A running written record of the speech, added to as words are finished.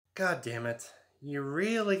God damn it. You're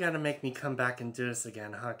really gonna make me come back and do this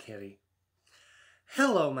again, huh, Kitty?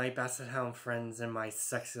 Hello, my Basset Hound friends and my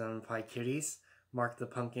sexy pie kitties. Mark the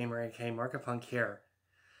Punk Gamer, a.k.a. Markapunk here.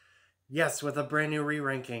 Yes, with a brand new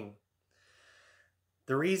re-ranking.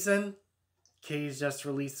 The reason? Kittie's just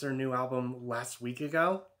released their new album last week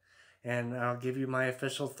ago, and I'll give you my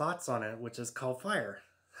official thoughts on it, which is called Fire.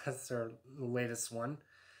 That's their latest one.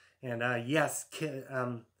 And yes,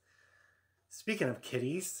 speaking of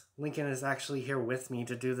kitties, Lincoln is actually here with me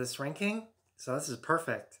to do this ranking, so this is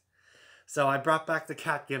perfect. So I brought back the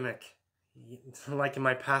cat gimmick, like in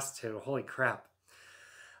my past two. Holy crap!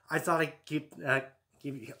 I thought I'd give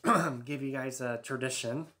you give you guys a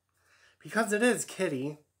tradition because it is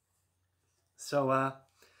Kittie. So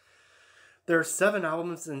there are 7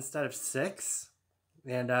 albums instead of 6,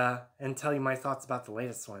 and tell you my thoughts about the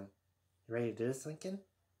latest one. You ready to do this, Lincoln?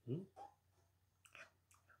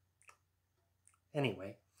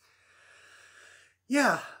 Anyway,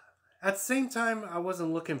 yeah. At the same time, I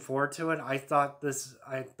wasn't looking forward to it. I thought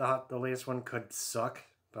the latest one could suck,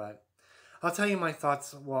 but I'll tell you my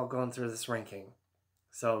thoughts while going through this ranking.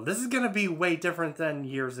 So this is gonna be way different than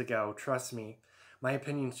years ago. Trust me, my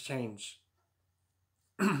opinions change.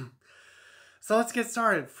 So let's get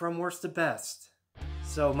started from worst to best.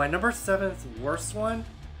 So my number 7th worst one,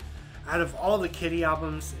 out of all the Kittie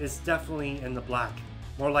albums, is definitely In the Black.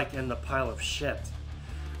 More like In the Pile of Shit.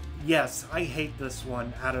 Yes, I hate this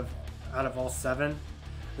one out of all 7.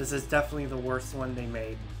 This is definitely the worst one they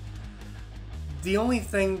made. The only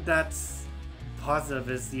thing that's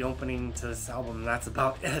positive is the opening to this album, and that's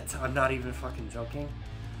about it. I'm not even fucking joking.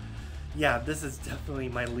 Yeah, this is definitely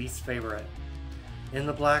my least favorite. In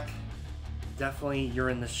the Black, definitely you're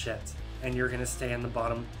in the shit, and you're gonna stay in the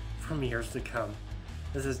bottom for years to come.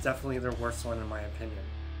 This is definitely their worst one in my opinion.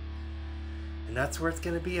 And that's where it's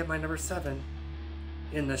gonna be at my number 7.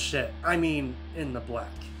 In the shit. I mean, In the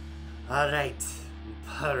Black. Alright,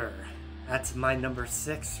 Putter. That's my number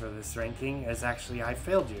 6 for this ranking, as actually I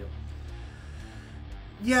failed you.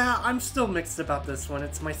 Yeah, I'm still mixed about this one.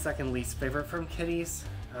 It's my second least favorite from Kitties.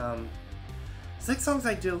 6 songs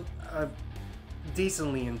I do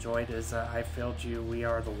decently enjoyed is I Failed You, We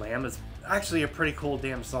Are the Lamb is actually a pretty cool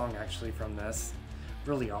damn song actually from this.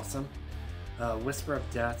 Really awesome. Whisper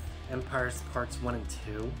of Death, Empires Parts 1 and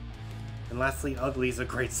 2. And lastly, Ugly is a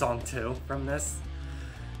great song too from this.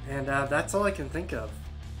 And that's all I can think of.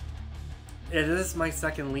 It is my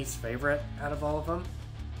second least favorite out of all of them.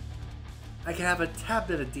 I can have a tad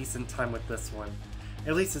bit of decent time with this one.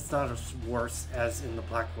 At least it's not as worse as In the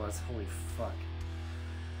Black was. Holy fuck.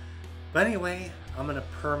 But anyway, I'm gonna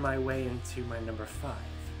purr my way into my number 5.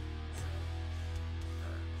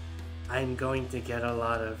 I'm going to get a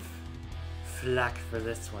lot of flack for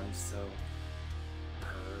this one, so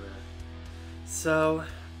purr. So,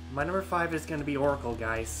 my number 5 is going to be Oracle,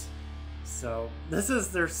 guys. So, this is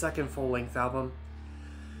their second full-length album.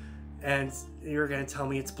 And you're going to tell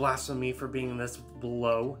me it's blasphemy for being this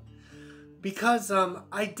below. Because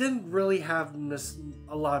I didn't really have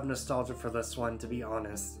a lot of nostalgia for this one, to be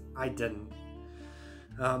honest. I didn't.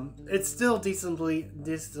 It's still decently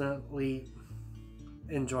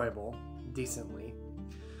enjoyable. Decently.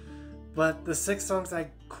 But the 6 songs I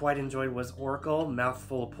quite enjoyed was Oracle,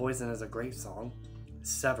 Mouthful of Poison is a great song,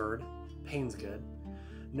 Severed, Pain's good,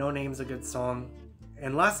 No Name's a good song,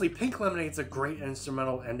 and lastly, Pink Lemonade's a great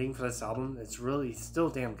instrumental ending for this album. It's really still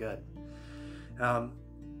damn good.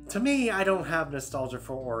 To me, I don't have nostalgia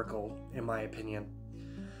for Oracle, in my opinion.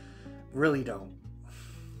 Really don't.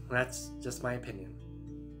 That's just my opinion.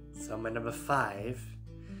 So my number 5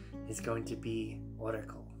 is going to be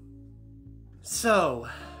Oracle. So,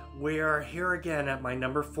 we are here again at my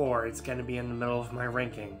number 4. It's going to be in the middle of my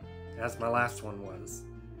ranking, as my last one was.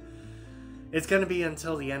 It's going to be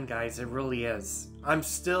until the end, guys. It really is. I'm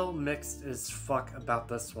still mixed as fuck about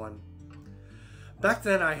this one. Back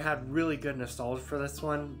then, I had really good nostalgia for this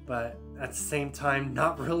one, but at the same time,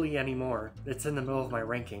 not really anymore. It's in the middle of my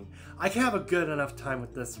ranking. I can have a good enough time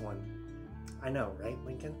with this one. I know, right,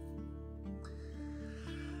 Lincoln?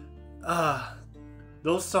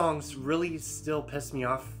 Those songs really still piss me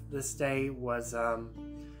off this day was, I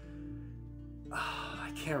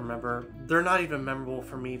can't remember. They're not even memorable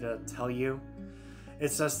for me to tell you.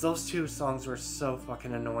 It's just those 2 songs were so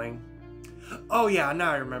fucking annoying. Oh yeah,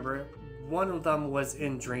 now I remember it. One of them was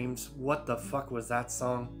In Dreams. What the fuck was that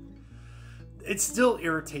song? It still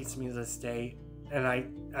irritates me to this day, and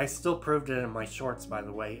I still proved it in my shorts, by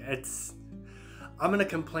the way. I'm gonna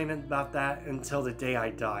complain about that until the day I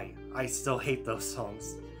die. I still hate those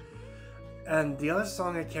songs. And the other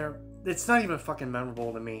song it's not even fucking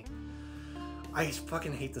memorable to me. I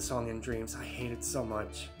fucking hate the song In Dreams. I hate it so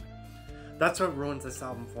much. that's what ruins this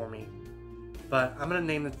album for me. But I'm gonna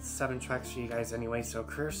name the 7 tracks for you guys anyway. So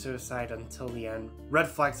Career Suicide, Until the End. Red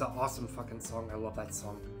Flag's an awesome fucking song. I love that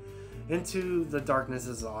song. Into the Darkness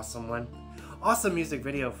is an awesome one. Awesome music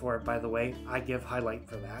video for it, by the way. I give highlight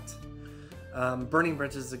for that. Burning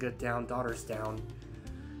Bridges is a good down. Daughter's down.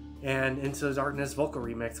 And Into the Darkness vocal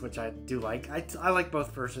remix, which I do like. I like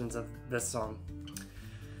both versions of this song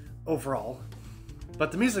overall.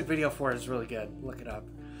 But the music video for it is really good. Look it up.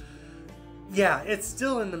 Yeah, it's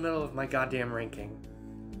still in the middle of my goddamn ranking.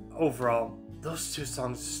 Overall, those 2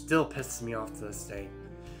 songs still piss me off to this day.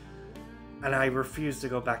 And I refuse to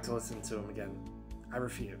go back to listen to them again. I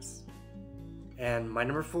refuse. And my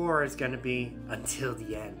number 4 is going to be Until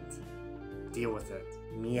the End. Deal with it.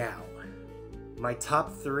 Meow. My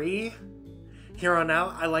top 3, here on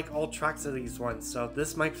out, I like all tracks of these ones, so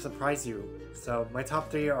this might surprise you. So my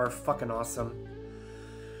top 3 are fucking awesome.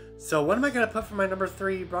 So what am I going to put for my number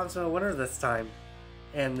 3 bronze medal winner this time?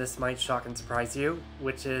 And this might shock and surprise you,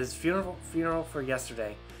 which is Funeral for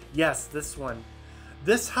Yesterday. Yes, this one.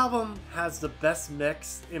 This album has the best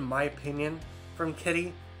mix, in my opinion, from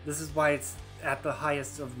Kittie. This is why it's at the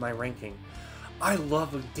highest of my ranking. I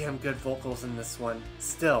love the damn good vocals in this one,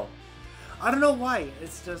 still. I don't know why,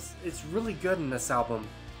 it's really good in this album.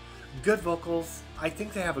 Good vocals. I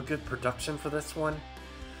think they have a good production for this one.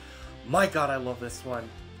 My god, I love this one.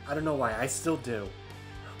 I don't know why, I still do.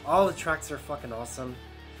 All the tracks are fucking awesome.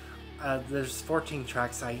 There's 14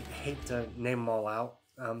 tracks, I hate to name them all out.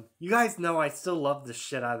 You guys know I still love the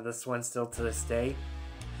shit out of this one still to this day.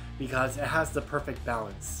 Because it has the perfect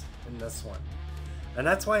balance in this one. And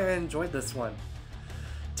that's why I enjoyed this one.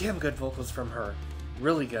 Damn good vocals from her.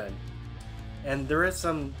 Really good. And there is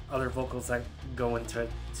some other vocals that go into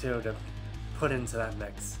it too to put into that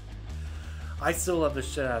mix. I still love the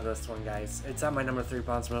shit out of this one, guys. It's at my number 3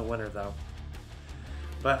 bronze medal winner though.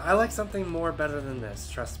 But I like something more better than this,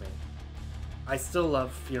 trust me. I still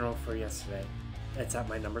love Funeral for Yesterday. It's at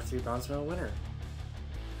my number 3 bronze medal winner.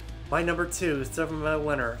 My number 2 silver medal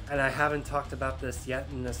winner, and I haven't talked about this yet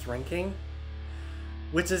in this ranking,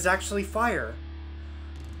 which is actually Fire.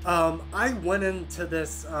 I went into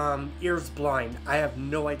this ears blind. I have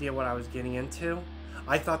no idea what I was getting into.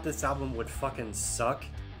 I thought this album would fucking suck.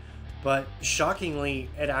 But shockingly,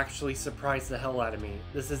 it actually surprised the hell out of me.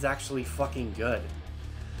 This is actually fucking good.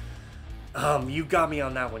 You got me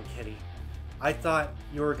on that one, Kittie. I thought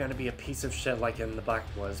you were gonna be a piece of shit like In the Black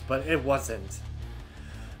was, but it wasn't.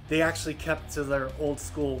 They actually kept to their old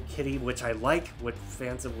school Kittie, which I like, what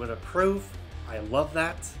fans would approve. I love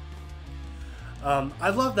that. I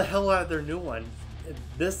love the hell out of their new one.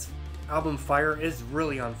 This album, Fire, is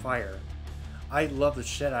really on fire. I love the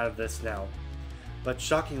shit out of this now. But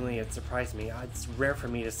shockingly, it surprised me. It's rare for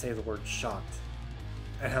me to say the word shocked.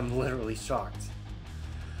 And I'm literally shocked.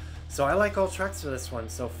 So I like all tracks for this one.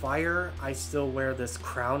 So Fire, I Still Wear This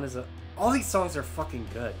Crown is a... All these songs are fucking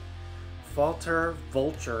good. Falter,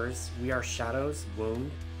 Vultures, We Are Shadows,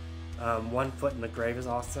 Wound. One Foot in the Grave is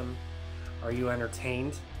awesome. Are You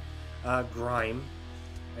Entertained? Grime.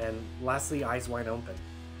 And lastly, Eyes Wide Open.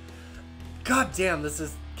 God damn, this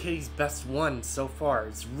is Kittie's best one so far.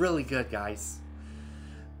 It's really good, guys.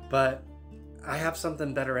 But I have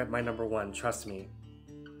something better at my number 1, trust me.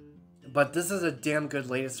 But this is a damn good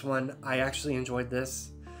latest one. I actually enjoyed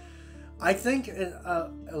this. I think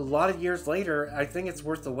a lot of years later, I think it's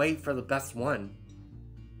worth the wait for the best one.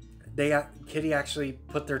 Kittie actually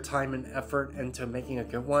put their time and effort into making a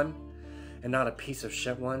good one and not a piece of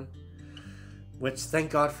shit one. Which,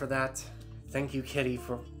 thank God for that. Thank you, Kittie,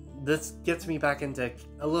 for... This gets me back into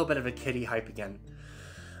a little bit of a Kittie hype again.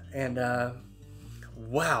 And,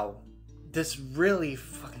 wow. This really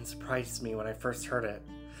fucking surprised me when I first heard it.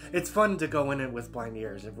 It's fun to go in it with blind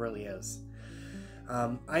ears, it really is.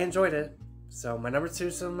 I enjoyed it. So, my number 2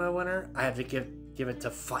 cinema winner, I have to give it to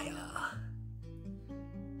Fire.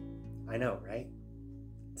 I know, right?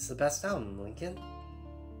 It's the best album, Lincoln.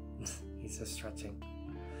 He's just stretching.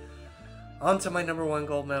 On to my number 1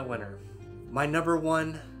 gold medal winner. My number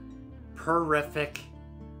 1 horrific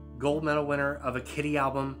gold medal winner of a Kittie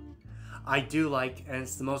album I do like, and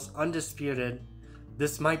it's the most undisputed.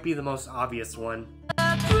 This might be the most obvious one.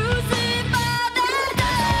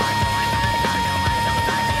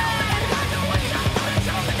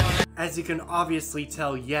 As you can obviously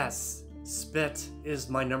tell, yes, Spit is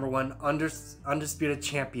my number 1 undisputed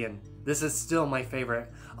champion. This is still my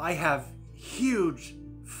favorite. I have huge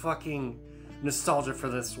fucking nostalgia for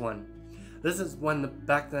this one. This is when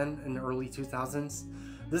back then in the early 2000s,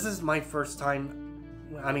 this is my first time,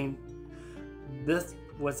 I mean, this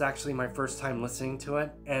was actually my first time listening to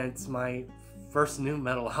it, and it's my first new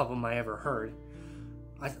metal album I ever heard.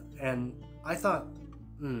 And I thought,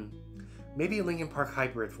 maybe Linkin Park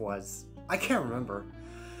Hybrid was. I can't remember.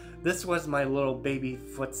 This was my little baby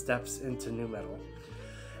footsteps into nu metal.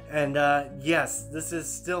 And yes, this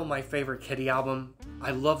is still my favorite Kittie album.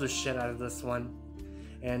 I love the shit out of this one.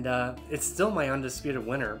 And it's still my undisputed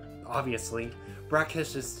winner, obviously.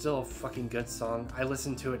 Brackish is still a fucking good song. I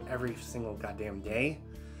listen to it every single goddamn day.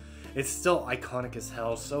 It's still iconic as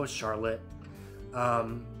hell. So is Charlotte.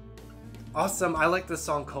 Awesome. I like this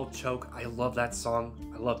song called Choke. I love that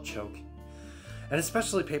song. I love Choke. And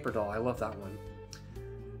especially Paper Doll. I love that one.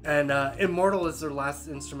 And Immortal is their last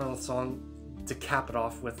instrumental song to cap it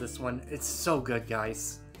off with this one. It's so good,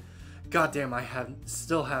 guys. Goddamn, I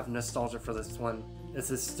still have nostalgia for this one. This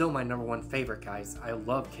is still my #1 favorite, guys. I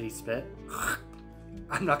love Kittie Spit.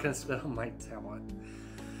 I'm not gonna spit on my talent.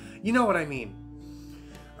 You know what I mean.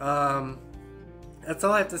 That's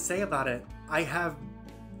all I have to say about it. I have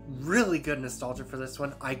really good nostalgia for this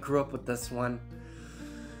one. I grew up with this one.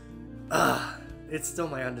 It's still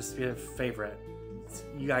my undisputed favorite.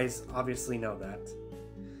 You guys obviously know that.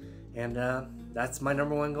 And that's my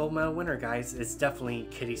 #1 gold medal winner, guys. It's definitely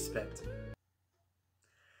Kittie Spit.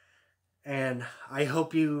 And I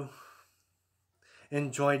hope you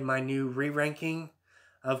enjoyed my new re-ranking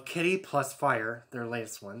of Kittie plus Fire, their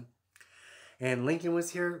latest one. And Lincoln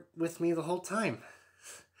was here with me the whole time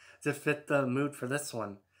to fit the mood for this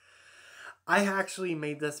one. I actually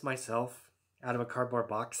made this myself out of a cardboard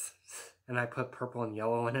box, and I put purple and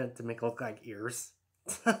yellow in it to make it look like ears.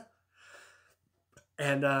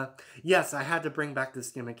 And yes, I had to bring back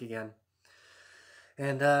this gimmick again.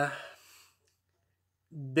 And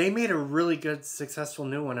they made a really good, successful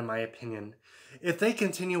new one, in my opinion. If they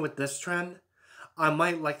continue with this trend, I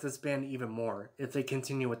might like this band even more. If they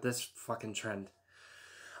continue with this fucking trend.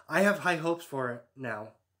 I have high hopes for it now,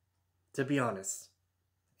 to be honest.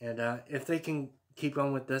 And if they can keep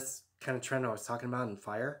going with this kind of trend I was talking about in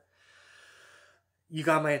Fire, you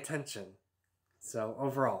got my attention. So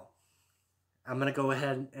overall, I'm going to go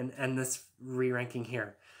ahead and end this re-ranking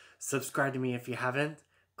here. Subscribe to me if you haven't.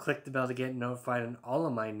 Click the bell to get notified on all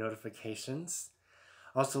of my notifications.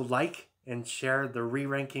 Also like and share the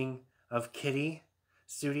re-ranking of Kittie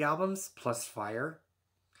studio albums plus Fire.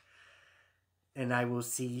 And I will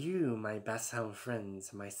see you, my best home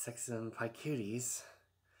friends, my sexy and pie cuties,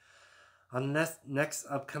 on the next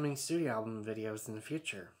upcoming studio album videos in the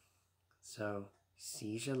future. So,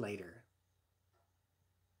 see you later.